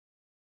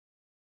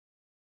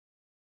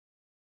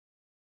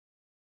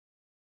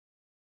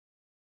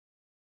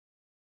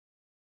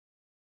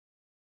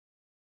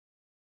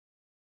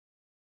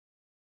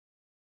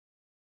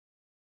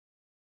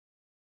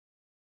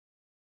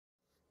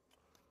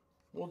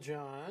Well,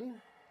 John,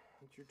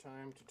 it's your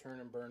time to turn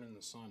and burn in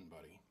the sun,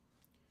 buddy.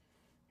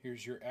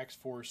 Here's your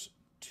xforce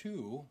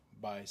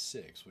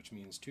 2x6, which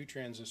means 2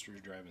 transistors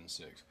driving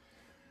 6.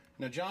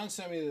 Now, John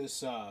sent me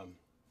this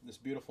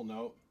beautiful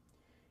note.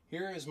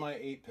 Here is my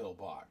 8-pill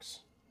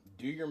box.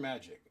 Do your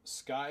magic.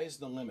 Sky's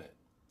the limit.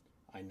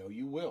 I know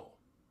you will.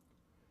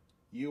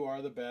 You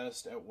are the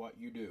best at what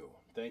you do.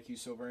 Thank you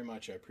so very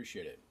much. I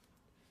appreciate it.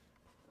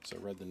 So I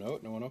read the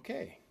note and I went,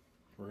 okay.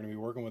 We're going to be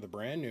working with a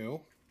brand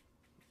new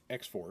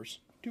xforce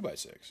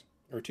 2x6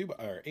 or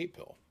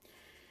 8-pill.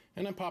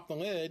 And I popped the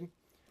lid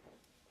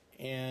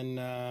and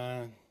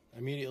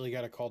immediately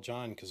got to call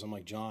John because I'm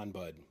like, John,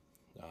 bud,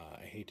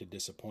 I hate to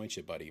disappoint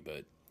you, buddy,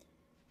 but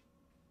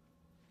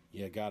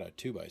you got a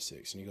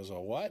 2x6. And he goes,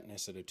 oh, what? And I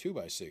said, a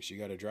 2x6. You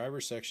got a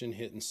driver section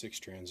hitting 6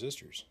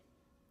 transistors.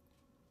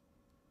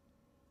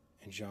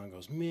 And John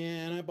goes,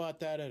 man, I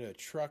bought that at a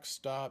truck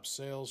stop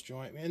sales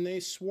joint. And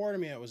they swore to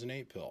me it was an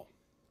 8-pill.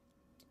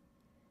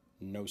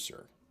 No,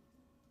 sir.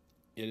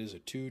 It is a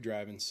 2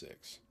 driving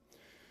 6.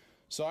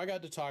 So I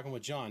got to talking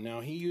with John.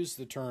 Now, he used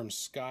the term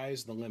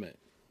sky's the limit.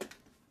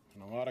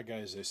 And a lot of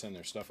guys, they send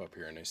their stuff up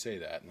here and they say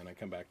that. And then I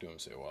come back to them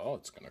and say, well,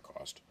 it's going to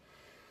cost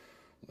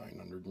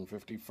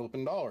 $950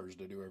 flipping dollars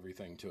to do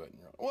everything to it. And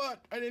you're like,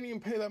 what? I didn't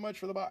even pay that much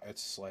for the box.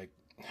 It's like,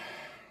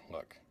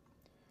 look,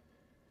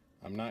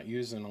 I'm not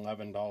using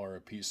 $11 a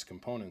piece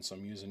components.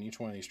 I'm using each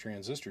one of these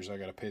transistors. I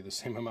got to pay the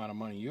same amount of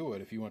money you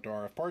would if you went to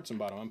RF Parts and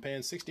bought them. I'm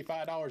paying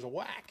 $65 a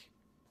whack.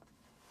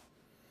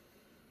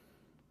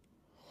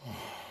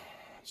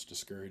 It's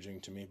discouraging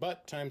to me,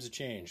 but times have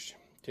changed.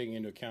 Taking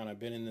into account I've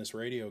been in this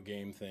radio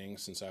game thing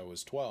since I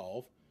was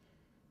 12,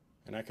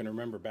 and I can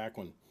remember back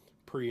when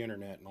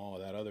pre-internet and all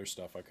of that other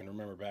stuff, I can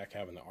remember back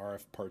having the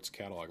RF Parts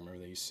catalog. I remember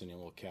they used to send you a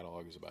little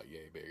catalog. It was about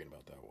yay big and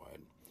about that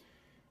wide.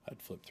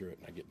 I'd flip through it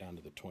and I'd get down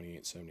to the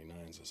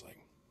 2879s. I was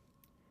like,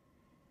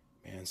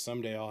 man,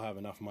 someday I'll have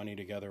enough money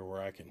together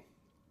where I can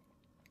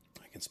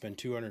spend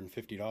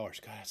 $250. God,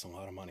 that's a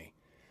lot of money.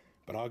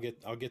 But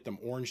I'll get them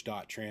orange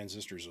dot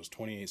transistors, those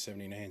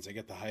 2879s. They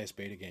get the highest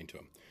beta gain to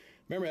them.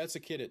 Remember, that's a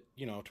kid at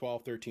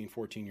 12, 13,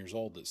 14 years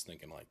old that's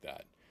thinking like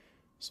that.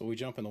 So we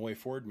jump in the way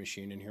forward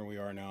machine, and here we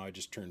are now. I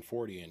just turned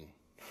 40, and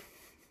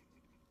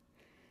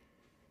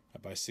I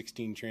buy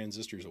 16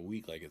 transistors a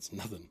week like it's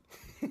nothing.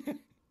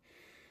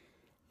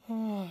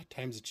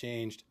 Times have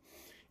changed.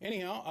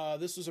 Anyhow,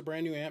 this was a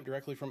brand new amp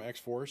directly from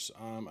xforce.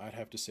 I'd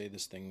have to say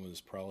this thing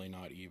was probably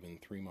not even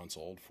 3 months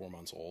old, 4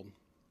 months old.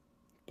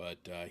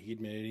 But he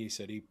admitted, he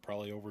said he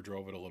probably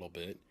overdrove it a little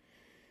bit.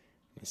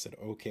 And I said,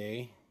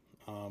 okay.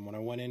 When I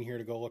went in here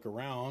to go look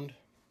around,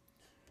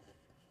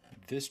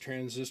 this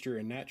transistor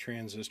and that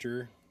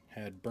transistor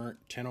had burnt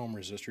 10 ohm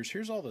resistors.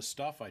 Here's all the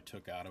stuff I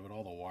took out of it,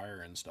 all the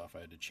wire and stuff I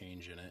had to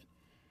change in it.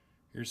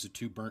 Here's the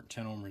 2 burnt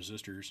 10 ohm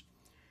resistors.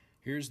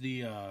 Here's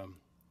the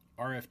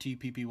RFT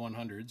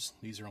PP100s.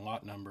 These are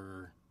lot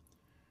number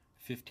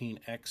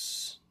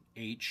 15XH.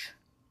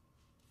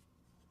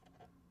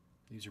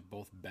 These are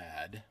both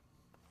bad.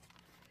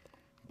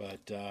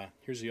 But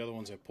here's the other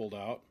ones I pulled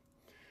out.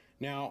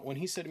 Now, when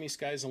he said to me,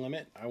 sky's the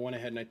limit, I went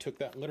ahead and I took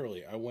that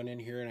literally. I went in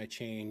here and I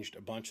changed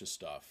a bunch of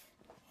stuff.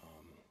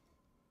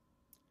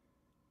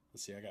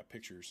 Let's see, I got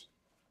pictures.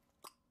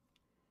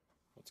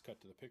 Let's cut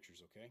to the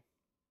pictures, okay?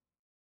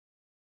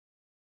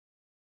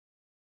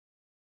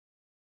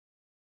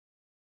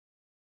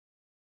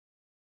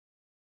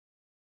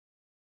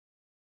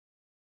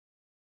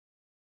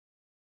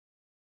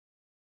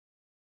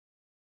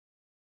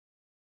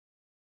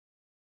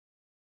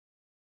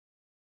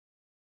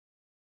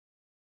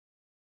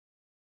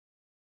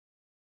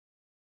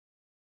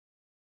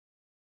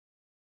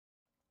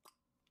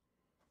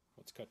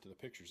 Let's cut to the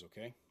pictures,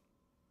 okay?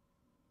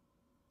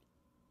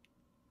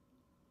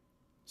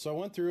 So I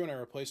went through and I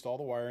replaced all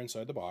the wire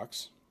inside the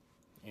box.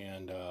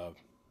 And,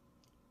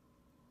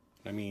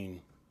 I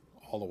mean,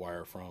 all the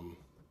wire from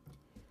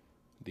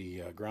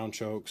the ground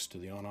chokes to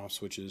the on-off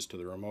switches to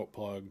the remote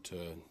plug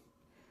to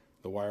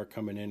the wire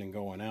coming in and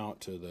going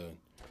out to the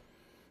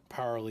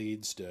power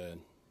leads to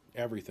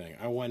everything.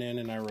 I went in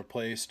and I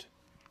replaced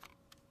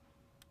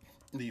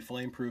the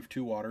flame-proof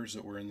 2 waters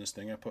that were in this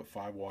thing. I put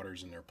 5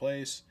 waters in their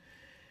place.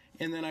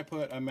 And then I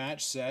put a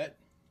match set,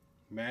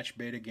 match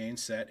beta gain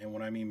set, and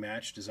when I mean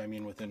matched is I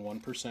mean within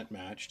 1%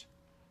 matched.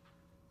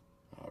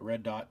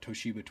 Red dot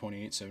Toshiba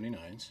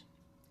 2879s.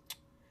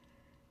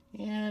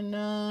 And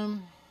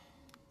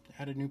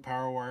added new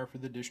power wire for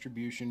the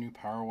distribution, new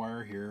power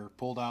wire here.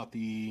 Pulled out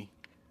the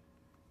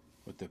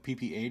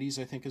PP80s,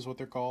 I think is what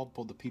they're called.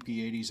 Pulled the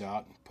PP80s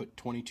out and put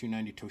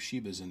 2290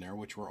 Toshibas in there,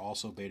 which were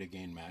also beta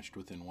gain matched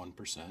within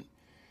 1%.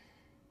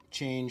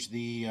 Changed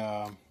the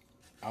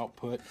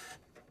output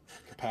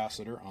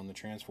capacitor on the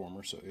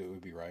transformer so it would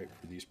be right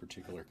for these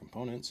particular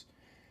components.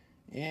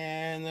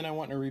 And then I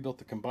went and rebuilt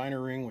the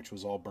combiner ring, which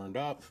was all burned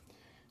up.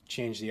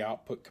 Changed the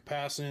output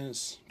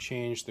capacitance,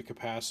 changed the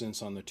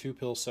capacitance on the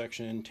 2-pill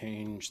section,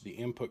 changed the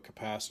input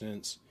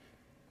capacitance.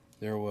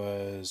 There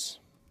was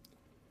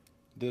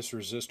this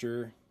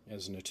resistor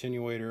as an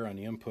attenuator on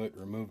the input,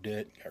 removed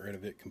it, got rid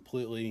of it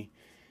completely,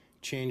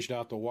 changed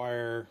out the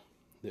wire,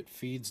 that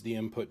feeds the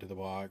input to the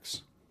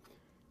box.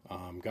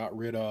 Got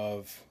rid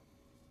of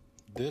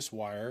this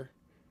wire,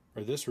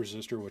 or this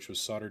resistor, which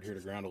was soldered here to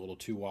ground, a little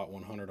 2 watt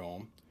 100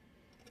 ohm.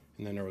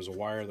 And then there was a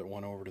wire that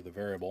went over to the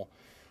variable.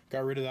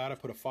 Got rid of that. I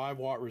put a 5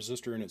 watt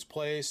resistor in its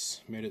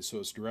place, made it so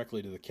it's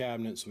directly to the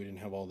cabinet so we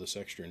didn't have all this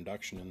extra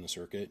induction in the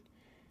circuit.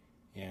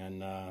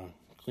 And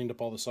cleaned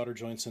up all the solder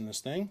joints in this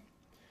thing.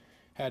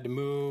 Had to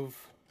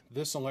move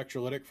this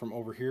electrolytic from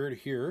over here to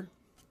here,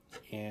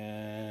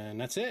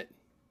 and that's it.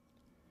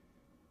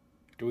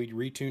 After we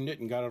retuned it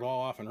and got it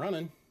all off and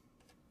running,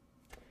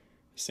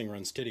 this thing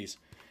runs titties.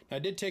 Now, I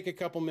did take a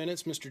couple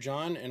minutes, Mr.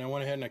 John, and I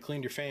went ahead and I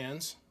cleaned your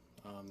fans.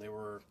 They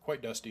were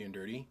quite dusty and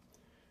dirty,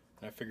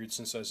 and I figured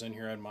since I was in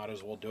here I might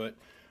as well do it.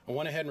 I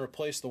went ahead and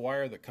replaced the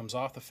wire that comes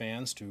off the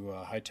fans to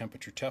high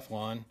temperature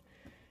Teflon,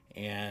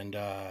 and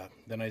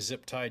then I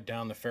zip tied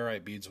down the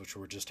ferrite beads, which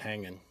were just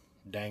hanging,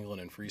 dangling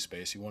in free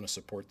space. You want to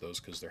support those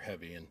because they're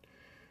heavy, and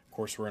of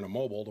course we're in a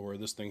mobile to where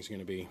this thing's going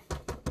to be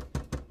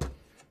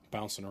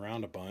bouncing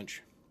around a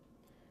bunch.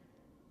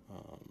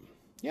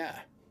 Yeah,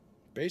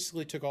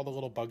 basically took all the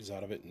little bugs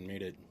out of it and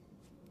made it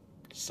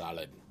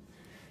solid.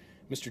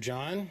 Mr.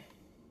 John,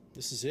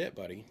 this is it,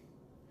 buddy.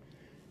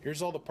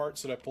 Here's all the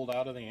parts that I pulled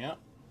out of the amp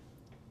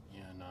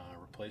and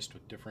replaced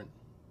with different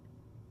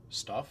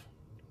stuff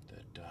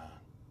that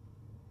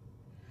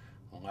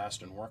will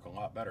last and work a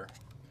lot better.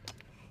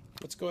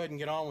 Let's go ahead and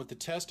get on with the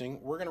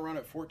testing. We're going to run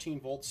at 14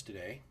 volts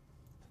today.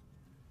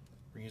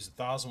 We're going to use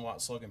a 1000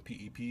 watt slug in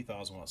PEP,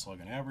 1000 watt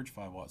slug in average,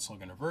 5 watt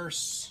slug in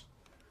reverse.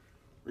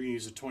 We're going to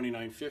use a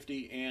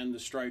 2950 and the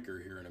striker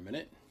here in a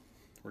minute.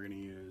 We're going to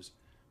use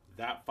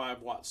that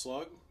 5 watt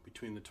slug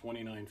between the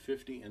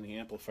 2950 and the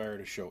amplifier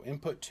to show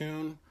input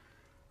tune.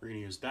 We're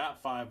going to use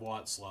that 5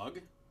 watt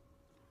slug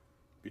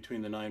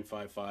between the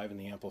 955 and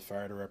the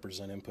amplifier to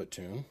represent input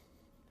tune.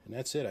 And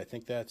that's it. I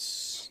think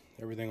that's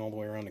everything all the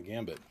way around the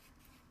gambit.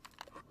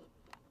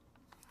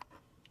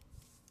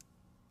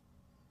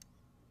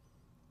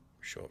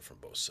 Show it from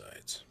both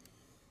sides.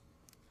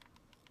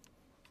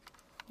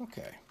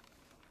 Okay.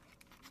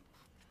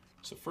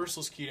 So first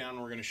let's key down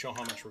and we're going to show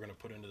how much we're going to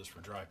put into this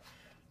for drive.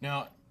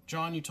 Now,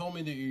 John, you told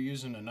me that you're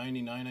using a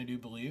 99, I do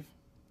believe.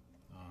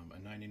 A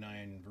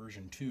 99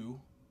 version 2,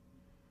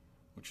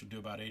 which will do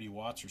about 80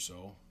 watts or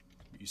so.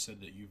 You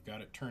said that you've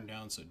got it turned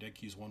down so dead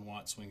keys 1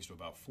 watt swings to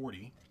about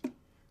 40.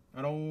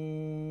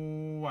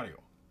 Hello,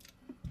 audio.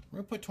 We're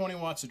going to put 20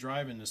 watts of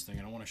drive in this thing,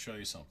 and I want to show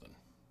you something.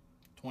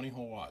 20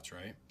 whole watts,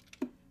 right?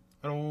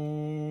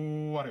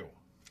 Hello, audio.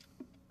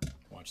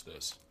 Watch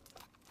this.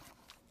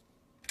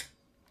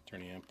 Turn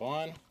the amp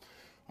on. Well,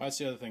 that's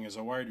the other thing, is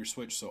I wired your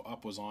switch so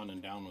up was on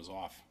and down was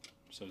off,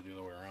 instead of the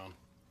other way around.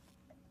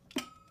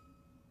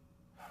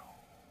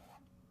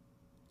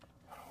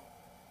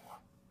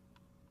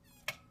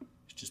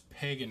 It's just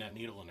pegging that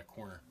needle in the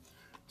corner.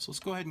 So let's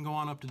go ahead and go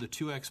on up to the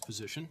 2x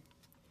position.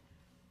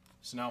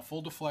 So now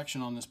full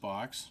deflection on this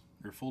box,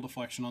 or full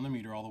deflection on the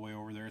meter all the way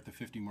over there at the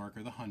 50 marker,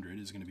 the 100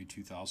 is going to be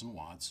 2000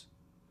 watts.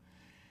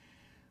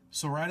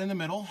 So right in the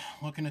middle,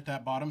 looking at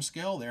that bottom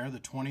scale there, the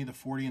 20, the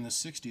 40, and the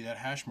 60, that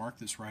hash mark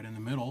that's right in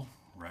the middle,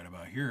 right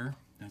about here,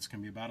 that's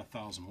going to be about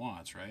 1000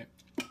 watts, right?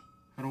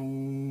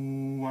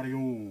 Hello,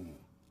 audio.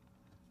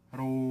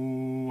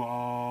 Hello,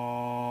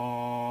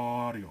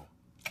 audio.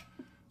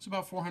 It's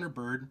about 400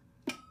 bird.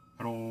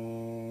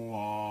 Hello,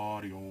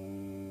 audio.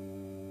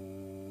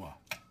 About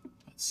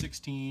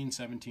 16,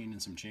 17,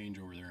 and some change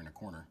over there in the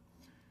corner.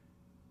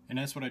 And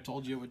that's what I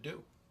told you it would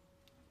do.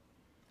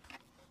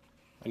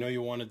 I know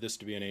you wanted this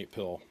to be an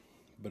 8-pill,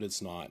 but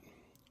it's not.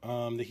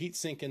 The heat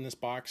sink in this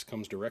box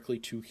comes directly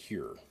to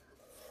here.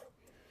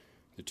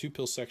 The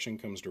 2-pill section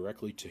comes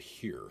directly to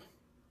here.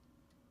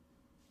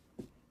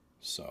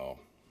 So,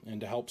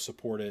 and to help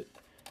support it,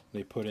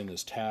 they put in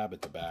this tab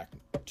at the back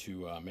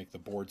to make the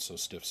board so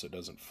stiff so it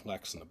doesn't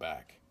flex in the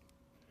back.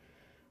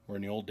 Where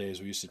in the old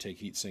days we used to take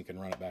heat sink and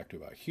run it back to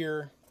about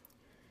here.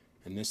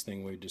 And this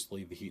thing we'd just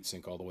leave the heat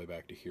sink all the way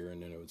back to here,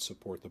 and then it would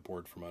support the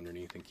board from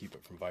underneath and keep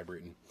it from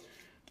vibrating.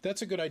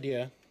 That's a good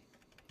idea.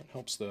 It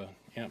helps the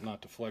amp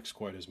not to flex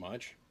quite as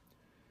much.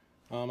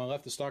 I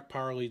left the stock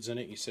power leads in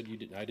it. You said you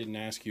didn't. I didn't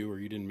ask you, or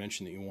you didn't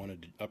mention that you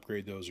wanted to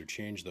upgrade those or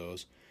change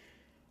those.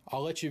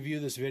 I'll let you view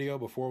this video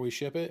before we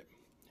ship it,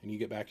 and you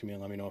get back to me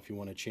and let me know if you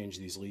want to change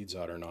these leads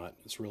out or not.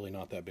 It's really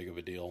not that big of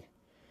a deal.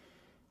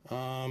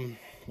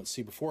 Let's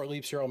see. Before it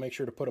leaves here, I'll make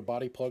sure to put a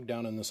body plug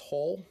down in this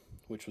hole,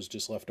 which was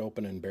just left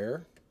open and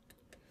bare.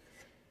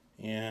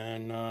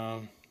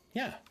 And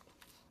yeah.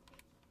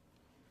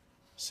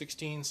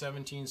 16,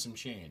 17, some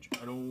change.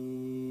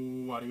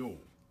 Hello, audio.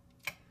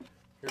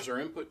 Here's our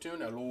input tune.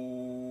 Hello,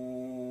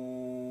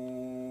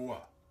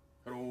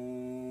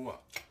 hello.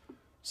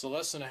 So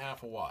less than a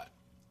half a watt.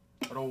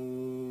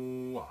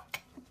 Hello.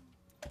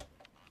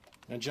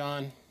 Now,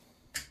 John,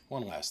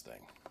 one last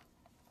thing.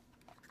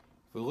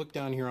 If we look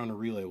down here on the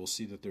relay, we'll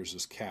see that there's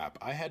this cap.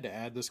 I had to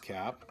add this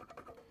cap,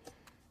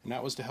 and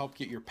that was to help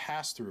get your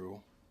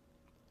pass-through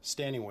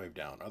standing wave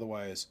down.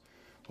 Otherwise,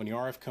 when the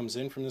RF comes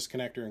in from this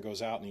connector and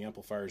goes out and the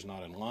amplifier is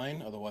not in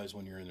line, otherwise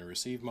when you're in the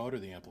receive mode or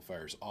the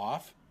amplifier's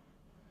off,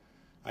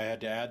 I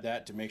had to add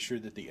that to make sure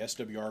that the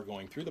SWR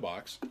going through the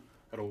box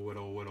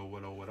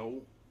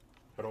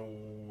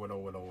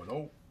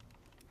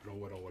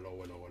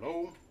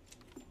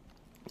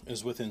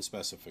is within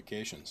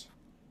specifications.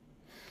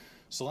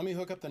 So let me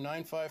hook up the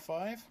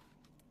 955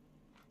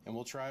 and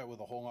we'll try it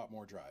with a whole lot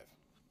more drive.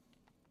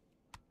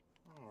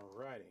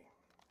 Alrighty.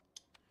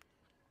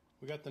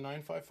 We got the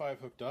 955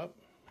 hooked up,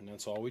 and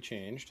that's all we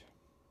changed.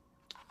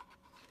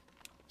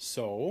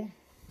 So,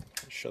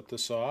 shut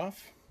this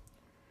off.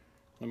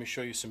 Let me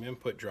show you some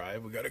input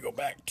drive. We got to go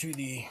back to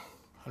the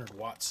 100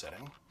 watt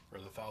setting, or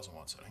the 1000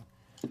 watt setting.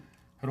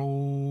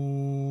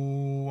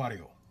 Hello,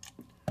 audio.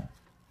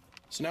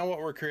 So now what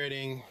we're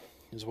creating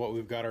is what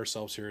we've got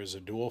ourselves here is a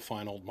dual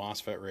final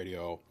MOSFET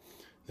radio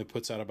that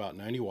puts out about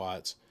 90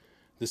 watts.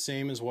 The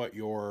same as what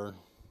your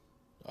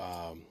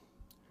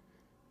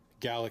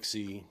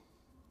Galaxy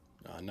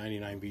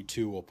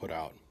 99V2 will put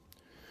out.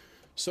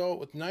 So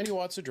with 90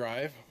 watts of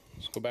drive,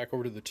 let's go back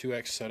over to the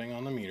 2x setting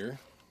on the meter.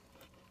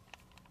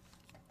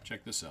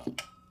 Check this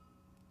out.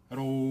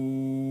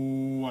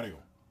 Hello, audio.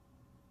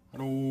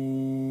 Hello,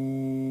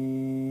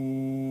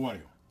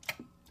 audio.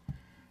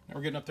 Now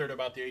we're getting up there to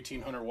about the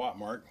 1800 watt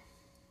mark.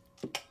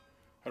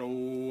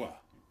 Hello,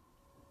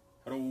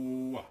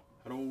 hello,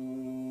 hello,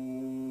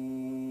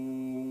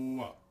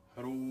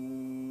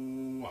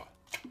 hello.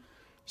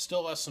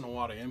 Still less than a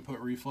watt of input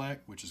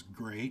reflect, which is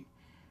great.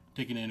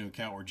 Taking into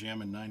account we're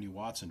jamming 90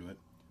 watts into it.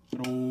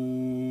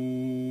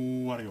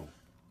 Hello, audio.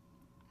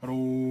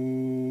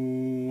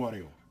 Hello,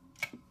 audio.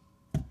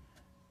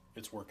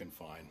 It's working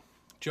fine.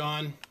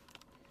 John,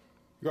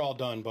 you're all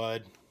done,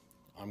 bud.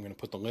 I'm going to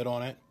put the lid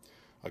on it.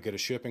 I'll get a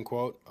shipping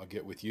quote. I'll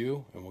get with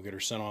you, and we'll get her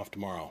sent off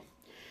tomorrow.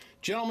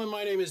 Gentlemen,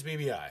 my name is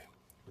BBI.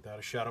 Without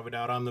a shadow of a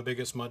doubt, I'm the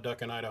biggest mud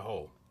duck in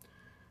Idaho.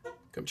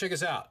 Come check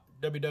us out.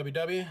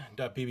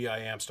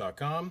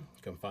 www.bbiamps.com.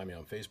 Come find me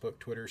on Facebook,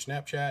 Twitter,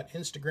 Snapchat,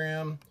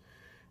 Instagram,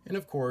 and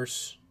of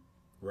course,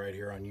 right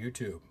here on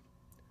YouTube.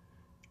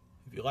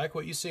 If you like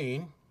what you've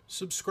seen,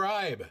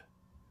 subscribe.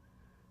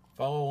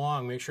 Follow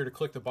along. Make sure to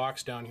click the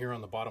box down here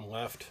on the bottom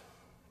left,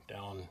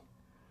 down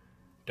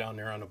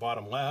there on the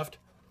bottom left,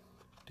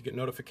 to get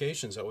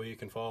notifications. That way you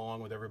can follow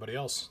along with everybody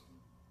else.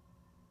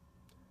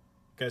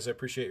 Guys, I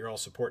appreciate your all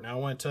support. Now I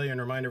want to tell you and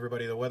remind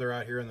everybody the weather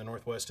out here in the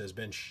Northwest has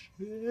been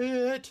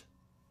shit.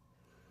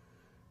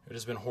 It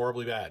has been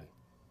horribly bad.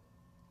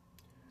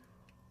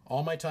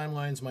 All my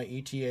timelines, my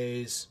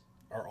ETAs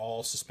are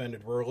all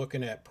suspended. We're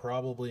looking at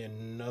probably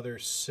another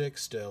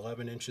 6 to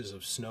 11 inches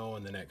of snow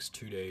in the next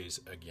 2 days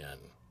again.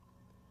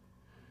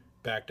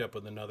 Backed up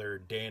with another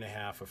day and a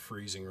half of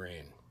freezing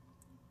rain.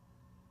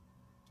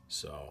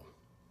 So,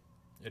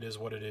 it is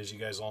what it is. You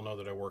guys all know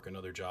that I work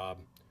another job.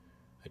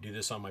 I do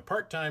this on my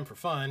part-time for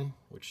fun,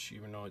 which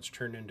even though it's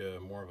turned into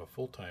more of a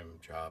full-time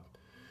job,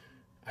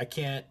 I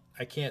can't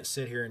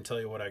sit here and tell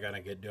you what I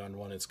gotta get done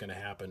when it's gonna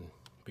happen,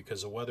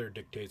 because the weather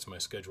dictates my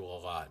schedule a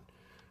lot.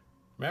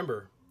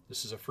 Remember,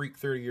 this is a freak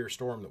 30-year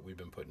storm that we've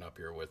been putting up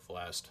here with the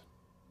last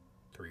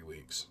 3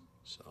 weeks.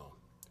 So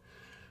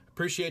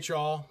appreciate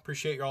y'all.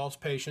 Appreciate y'all's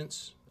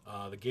patience.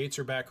 The gates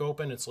are back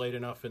open. It's late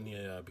enough in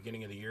the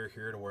beginning of the year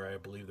here to where I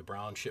believe the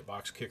brown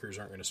shitbox kickers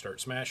aren't going to start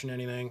smashing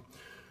anything.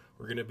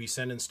 We're going to be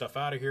sending stuff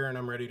out of here, and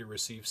I'm ready to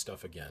receive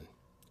stuff again.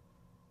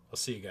 I'll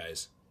see you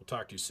guys. We'll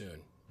talk to you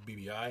soon.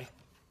 BBI.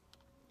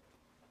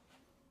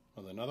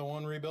 With another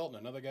one rebuilt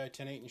and another guy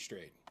 10-8 and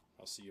straight.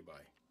 I'll see you.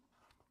 Bye.